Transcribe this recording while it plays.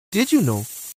Did you know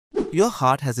your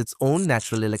heart has its own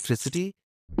natural electricity?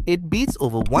 It beats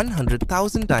over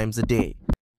 100,000 times a day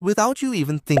without you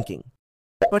even thinking.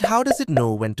 But how does it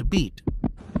know when to beat?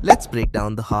 Let's break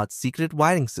down the heart's secret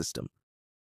wiring system.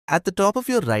 At the top of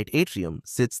your right atrium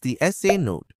sits the SA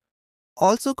node,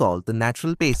 also called the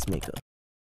natural pacemaker.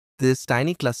 This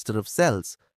tiny cluster of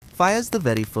cells fires the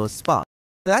very first spark.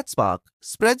 That spark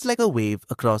spreads like a wave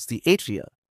across the atria,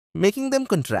 making them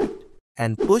contract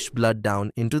and push blood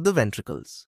down into the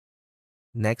ventricles.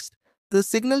 Next, the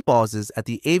signal pauses at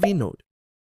the AV node.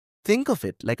 Think of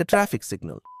it like a traffic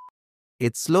signal.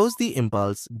 It slows the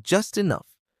impulse just enough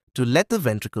to let the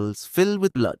ventricles fill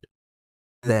with blood.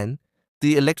 Then,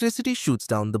 the electricity shoots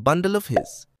down the bundle of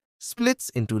His, splits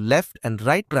into left and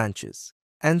right branches,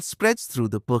 and spreads through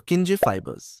the Purkinje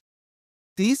fibers.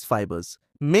 These fibers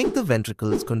make the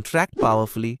ventricles contract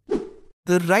powerfully,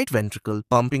 the right ventricle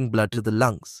pumping blood to the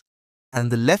lungs,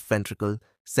 and the left ventricle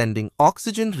sending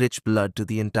oxygen-rich blood to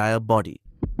the entire body.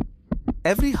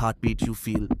 Every heartbeat you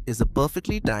feel is a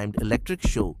perfectly timed electric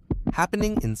show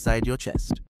happening inside your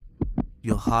chest.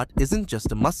 Your heart isn't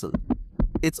just a muscle,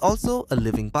 it's also a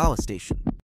living power station.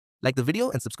 Like the video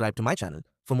and subscribe to my channel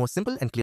for more simple and clear